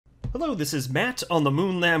Hello, this is Matt on the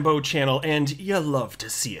Moon Lambo channel, and you love to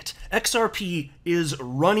see it. XRP is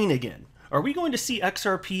running again. Are we going to see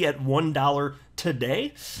XRP at $1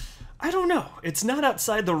 today? I don't know. It's not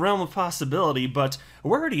outside the realm of possibility, but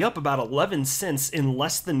we're already up about 11 cents in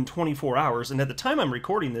less than 24 hours, and at the time I'm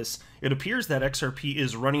recording this, it appears that XRP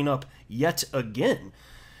is running up yet again.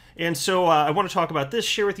 And so I want to talk about this,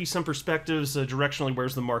 share with you some perspectives, directionally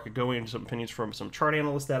where's the market going, some opinions from some chart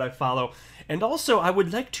analysts that I follow. And also I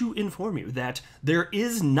would like to inform you that there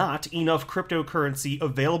is not enough cryptocurrency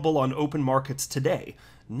available on open markets today.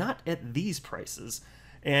 Not at these prices.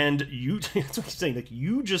 And you, that's what I'm saying, like,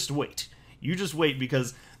 you just wait. You just wait,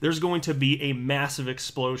 because there's going to be a massive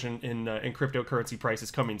explosion in cryptocurrency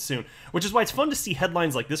prices coming soon. Which is why it's fun to see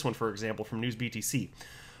headlines like this one, for example, from News BTC.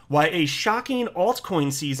 Why a shocking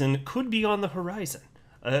altcoin season could be on the horizon.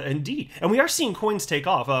 Indeed. And we are seeing coins take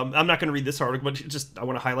off. I'm not going to read this article, but just I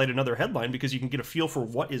want to highlight another headline because you can get a feel for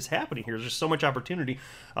what is happening here. There's just so much opportunity.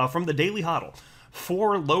 From the Daily Hodl,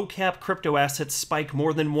 4 low-cap crypto assets spike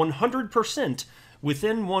more than 100%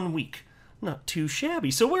 within 1 week. Not too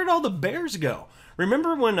shabby. So where'd all the bears go?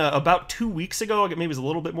 Remember when about 2 weeks ago, maybe it was a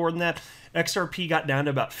little bit more than that, XRP got down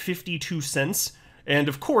to about 52 cents? And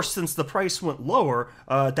of course, since the price went lower,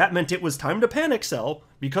 that meant it was time to panic sell,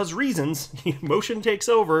 because reasons, emotion takes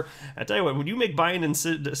over. I tell you what, when you make buying and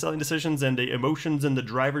selling decisions and emotions in the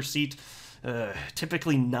driver's seat,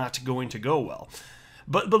 typically not going to go well.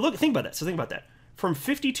 But look, think about that. So think about that. From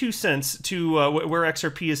 52 cents to where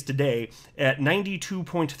XRP is today at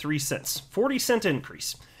 92.3 cents, 40-cent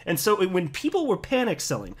increase. And so when people were panic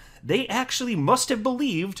selling, they actually must have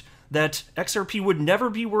believed that XRP would never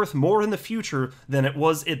be worth more in the future than it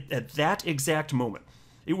was at that exact moment.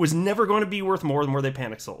 It was never going to be worth more than where they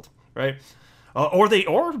panic sold, right? Or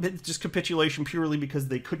just capitulation purely because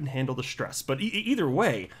they couldn't handle the stress. But either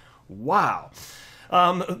way, wow.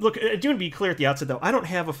 Look, I do want to be clear at the outset, though, I don't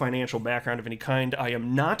have a financial background of any kind. I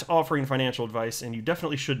am not offering financial advice, and you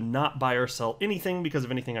definitely should not buy or sell anything because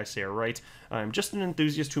of anything I say or write. I'm just an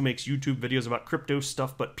enthusiast who makes YouTube videos about crypto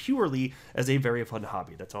stuff, but purely as a very fun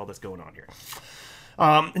hobby. That's all that's going on here.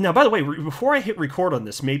 Now, by the way, before I hit record on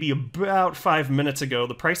this, maybe about 5 minutes ago,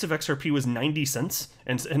 the price of XRP was 90 cents,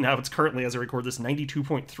 and now it's currently, as I record this,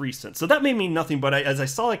 92.3 cents. So that may mean nothing, but as I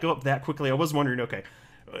saw it go up that quickly, I was wondering, okay,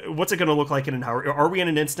 what's it going to look like in an hour? Are we in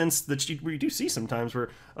an instance that we do see sometimes where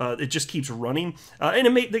it just keeps running?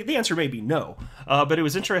 And the answer may be no. But it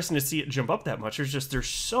was interesting to see it jump up that much. There's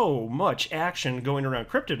so much action going around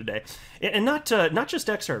crypto today, and not just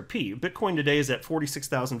XRP. Bitcoin today is at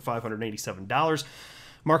 $46,587.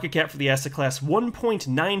 Market cap for the asset class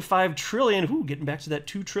 1.95 trillion. Ooh, getting back to that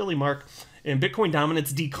 2 trillion mark. And Bitcoin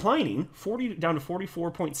dominance declining down to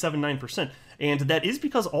 44.79%. And that is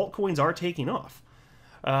because altcoins are taking off.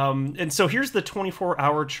 And so here's the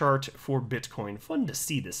 24-hour chart for Bitcoin. Fun to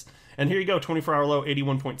see this. And here you go, 24-hour low,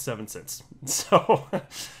 81.7 cents. So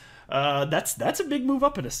that's a big move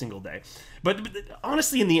up in a single day. But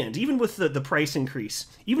honestly, in the end, even with the price increase,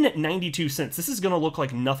 even at 92 cents, this is going to look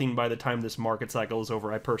like nothing by the time this market cycle is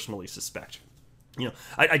over, I personally suspect. You know,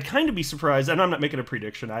 I'd kind of be surprised, and I'm not making a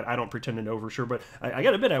prediction, I don't pretend to know for sure, but I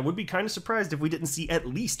gotta admit, I would be kind of surprised if we didn't see at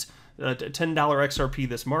least $10 XRP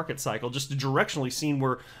this market cycle, just directionally seeing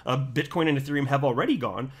where Bitcoin and Ethereum have already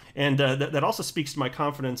gone, and that also speaks to my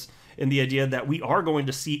confidence in the idea that we are going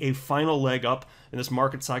to see a final leg up in this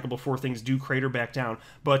market cycle before things do crater back down,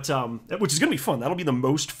 but which is going to be fun. That'll be the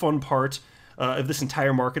most fun part of this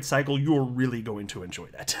entire market cycle. You're really going to enjoy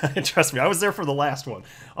that. Trust me, I was there for the last one.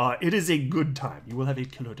 It is a good time. You will have a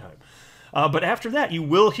killer time. But after that, you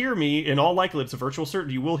will hear me, in all likelihood, it's a virtual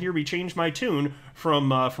certainty, you will hear me change my tune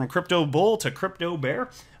from crypto bull to crypto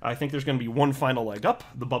bear. I think there's going to be one final leg up.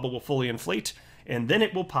 The bubble will fully inflate, and then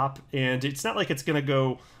it will pop. And it's not like it's going to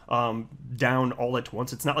go down all at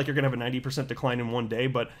once. It's not like you're going to have a 90% decline in one day,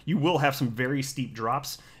 but you will have some very steep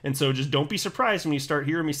drops. And so just don't be surprised when you start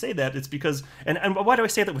hearing me say that. It's because, and why do I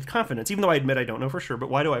say that with confidence? Even though I admit I don't know for sure, but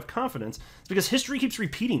why do I have confidence? It's because history keeps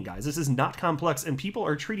repeating, guys. This is not complex, and people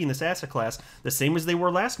are treating this asset class the same as they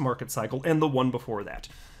were last market cycle and the one before that.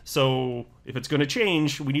 So if it's going to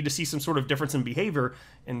change, we need to see some sort of difference in behavior,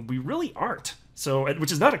 and we really aren't. So,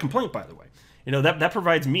 which is not a complaint, by the way. You know, that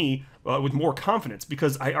provides me with more confidence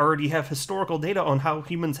because I already have historical data on how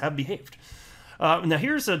humans have behaved. Now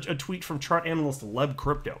here's a tweet from chart analyst Leb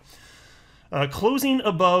Crypto. Closing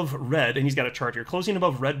above red, and he's got a chart here, closing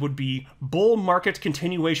above red would be bull market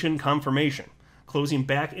continuation confirmation. Closing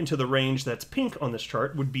back into the range that's pink on this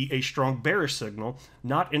chart would be a strong bearish signal,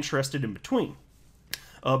 not interested in between.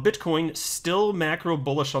 Bitcoin still macro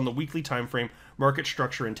bullish on the weekly time frame, market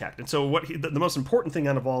structure intact. And so the most important thing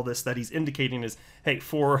out of all this that he's indicating is, hey,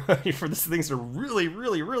 for this things to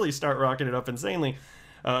really start rocking it up insanely,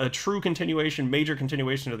 a true continuation, major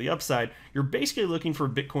continuation to the upside, you're basically looking for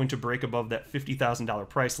Bitcoin to break above that $50,000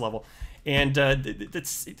 price level. And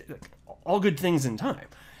that's all good things in time.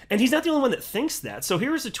 And he's not the only one that thinks that. So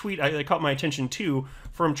here's a tweet that caught my attention too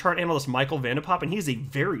from chart analyst Michael Vanderpop, and he has a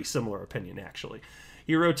very similar opinion actually.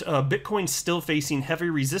 He wrote, Bitcoin's still facing heavy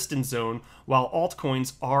resistance zone while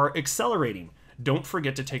altcoins are accelerating. Don't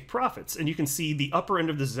forget to take profits. And you can see the upper end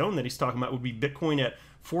of the zone that he's talking about would be Bitcoin at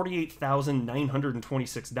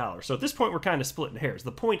 $48,926. So at this point, we're kind of splitting hairs.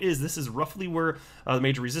 The point is, this is roughly where the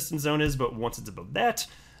major resistance zone is, but once it's above that,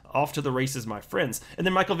 off to the races, my friends. And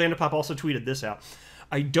then Michael Vanderpop also tweeted this out.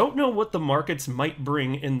 I don't know what the markets might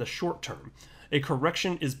bring in the short term. A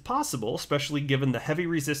correction is possible, especially given the heavy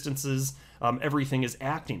resistances everything is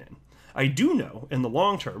acting in. I do know, in the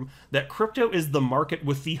long term, that crypto is the market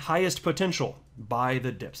with the highest potential. Buy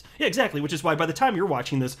the dips. Yeah, exactly, which is why by the time you're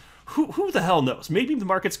watching this, who the hell knows? Maybe the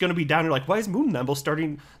market's going to be down. You're like, why is Moon Numble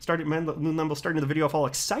starting the video off all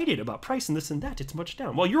excited about price and this and that? It's much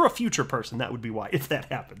down. Well, you're a future person. That would be why, if that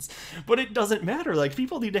happens. But it doesn't matter. Like,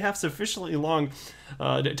 people need to have sufficiently long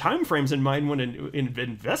time frames in mind when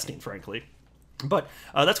investing, frankly. But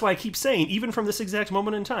that's why I keep saying, even from this exact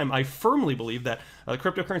moment in time, I firmly believe that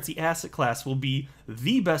cryptocurrency asset class will be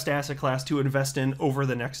the best asset class to invest in over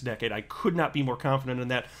the next decade. I could not be more confident in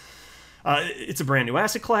that. It's a brand new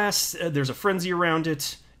asset class. There's a frenzy around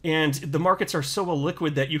it. And the markets are so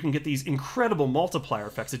illiquid that you can get these incredible multiplier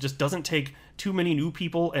effects. It just doesn't take too many new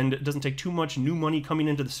people, and it doesn't take too much new money coming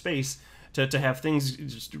into the space to have things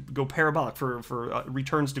just go parabolic, for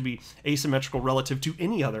returns to be asymmetrical relative to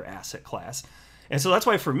any other asset class. And so that's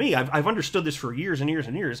why, for me, I've understood this for years and years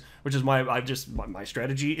and years, which is why my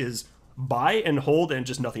strategy is buy and hold and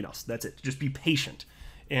just nothing else. That's it. Just be patient.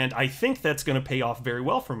 And I think that's going to pay off very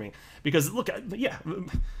well for me. Because, look, yeah,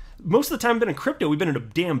 most of the time I've been in crypto, we've been in a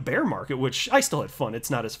damn bear market, which I still had fun. It's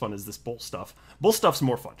not as fun as this bull stuff. Bull stuff's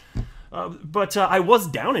more fun. But I was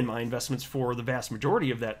down in my investments for the vast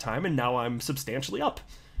majority of that time, and now I'm substantially up.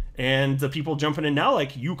 And the people jumping in now,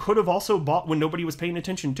 like, you could have also bought when nobody was paying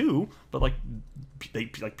attention to, but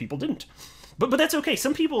people didn't. But that's okay.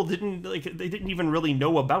 Some people didn't, they didn't even really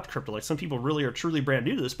know about crypto. Like, some people really are truly brand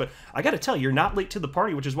new to this. But I got to tell you, you're not late to the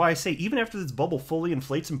party, which is why I say, even after this bubble fully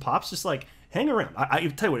inflates and pops, just like, hang around. I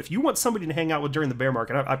tell you what, if you want somebody to hang out with during the bear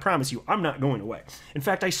market, I promise you, I'm not going away. In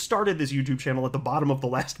fact, I started this YouTube channel at the bottom of the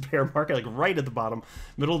last bear market, like right at the bottom,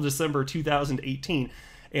 middle of December 2018.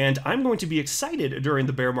 And I'm going to be excited during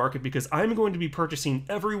the bear market because I'm going to be purchasing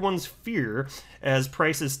everyone's fear as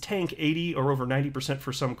prices tank 80 or over 90%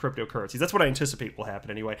 for some cryptocurrencies. That's what I anticipate will happen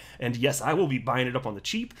anyway. And yes, I will be buying it up on the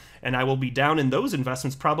cheap, and I will be down in those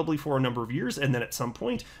investments probably for a number of years. And then at some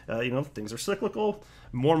point, things are cyclical.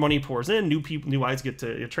 More money pours in. New eyes get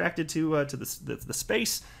attracted to the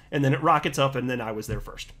space, and then it rockets up. And then I was there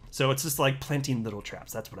first. So it's just like planting little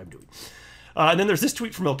traps. That's what I'm doing. And then there's this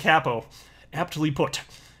tweet from El Capo. Aptly put.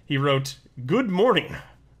 He wrote, "Good morning.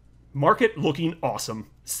 Market looking awesome.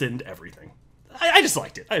 Send everything." I just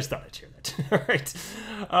liked it. I just thought I'd share that. All right.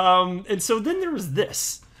 And so then there was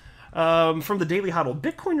this. From the Daily Huddle,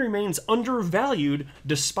 Bitcoin remains undervalued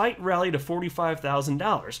despite rally to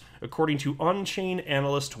 $45,000, according to on-chain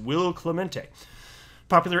analyst Will Clemente.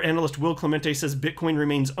 Popular analyst Will Clemente says Bitcoin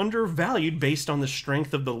remains undervalued based on the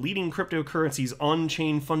strength of the leading cryptocurrency's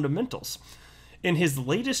on-chain fundamentals. In his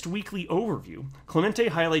latest weekly overview, Clemente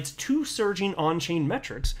highlights two surging on-chain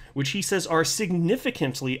metrics, which he says are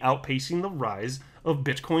significantly outpacing the rise of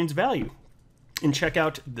Bitcoin's value. And check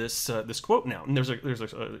out this quote now. And there's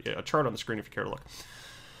a chart on the screen if you care to look.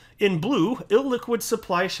 In blue, illiquid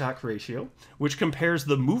supply shock ratio, which compares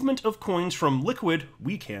the movement of coins from liquid,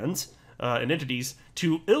 weak hands, and entities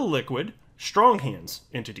to illiquid, strong hands,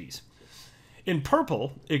 entities. In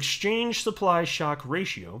purple, exchange supply shock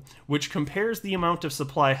ratio, which compares the amount of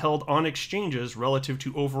supply held on exchanges relative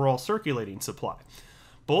to overall circulating supply.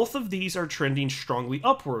 Both of these are trending strongly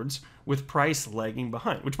upwards, with price lagging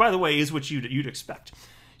behind, which, by the way, is what you'd expect.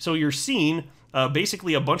 So you're seeing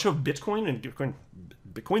basically a bunch of Bitcoin, and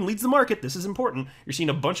Bitcoin leads the market. This is important. You're seeing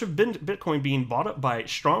a bunch of Bitcoin being bought up by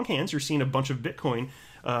strong hands. You're seeing a bunch of Bitcoin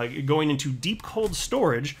going into deep cold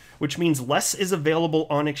storage, which means less is available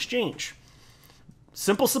on exchange.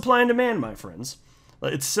 Simple supply and demand, my friends.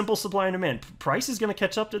 It's simple supply and demand. Price is going to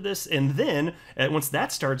catch up to this, and then once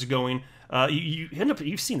that starts going,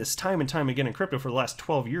 you've seen this time and time again in crypto for the last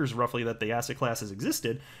 12 years, roughly, that the asset class has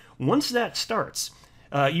existed. Once that starts,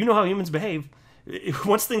 you know how humans behave.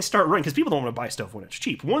 once things start running, because people don't want to buy stuff when it's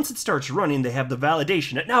cheap. Once it starts running, they have the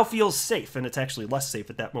validation. It now feels safe, and it's actually less safe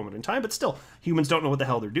at that moment in time, but still, humans don't know what the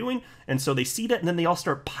hell they're doing, and so they see that, and then they all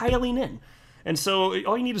start piling in. And so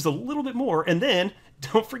all you need is a little bit more, and then,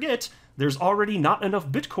 don't forget, there's already not enough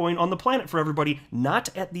Bitcoin on the planet for everybody,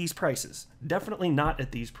 not at these prices. Definitely not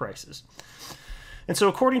at these prices. And so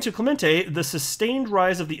according to Clemente, the sustained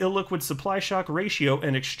rise of the illiquid supply shock ratio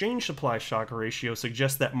and exchange supply shock ratio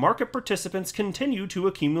suggests that market participants continue to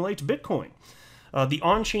accumulate Bitcoin. The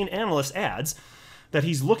on-chain analyst adds that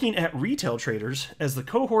he's looking at retail traders as the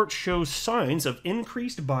cohort shows signs of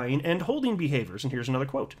increased buying and holding behaviors. And here's another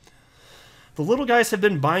quote. The little guys have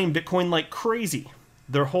been buying Bitcoin like crazy.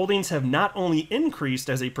 Their holdings have not only increased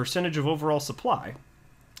as a percentage of overall supply,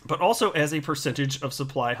 but also as a percentage of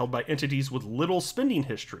supply held by entities with little spending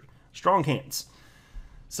history. Strong hands.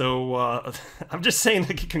 So I'm just saying,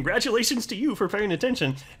 congratulations to you for paying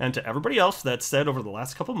attention, and to everybody else that said over the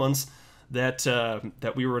last couple months that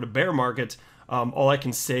that we were in a bear market. All I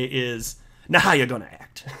can say is, now how you gonna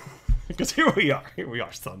act? Because here we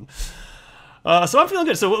are, son. So I'm feeling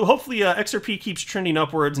good. So hopefully XRP keeps trending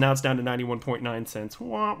upwards. Now it's down to 91.9 cents.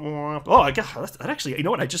 Womp, womp. Oh, I guess that actually, you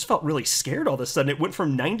know what? I just felt really scared all of a sudden. It went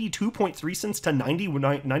from 92.3 cents to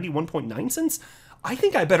 91.9 cents. I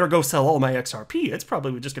think I better go sell all my XRP. It's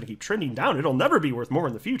probably just going to keep trending down. It'll never be worth more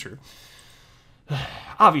in the future.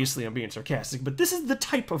 Obviously, I'm being sarcastic, but this is the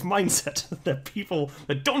type of mindset that people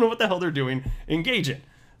that don't know what the hell they're doing engage in.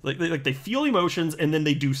 Like they feel emotions and then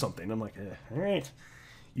they do something. I'm like, all right.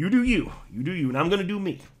 You do you, and I'm going to do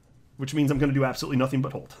me, which means I'm going to do absolutely nothing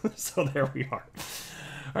but hold. So there we are.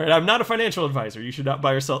 All right, I'm not a financial advisor. You should not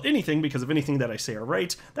buy or sell anything because of anything that I say or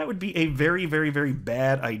write. That would be a very, very, very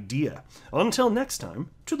bad idea. Until next time,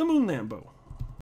 to the moon, Lambo.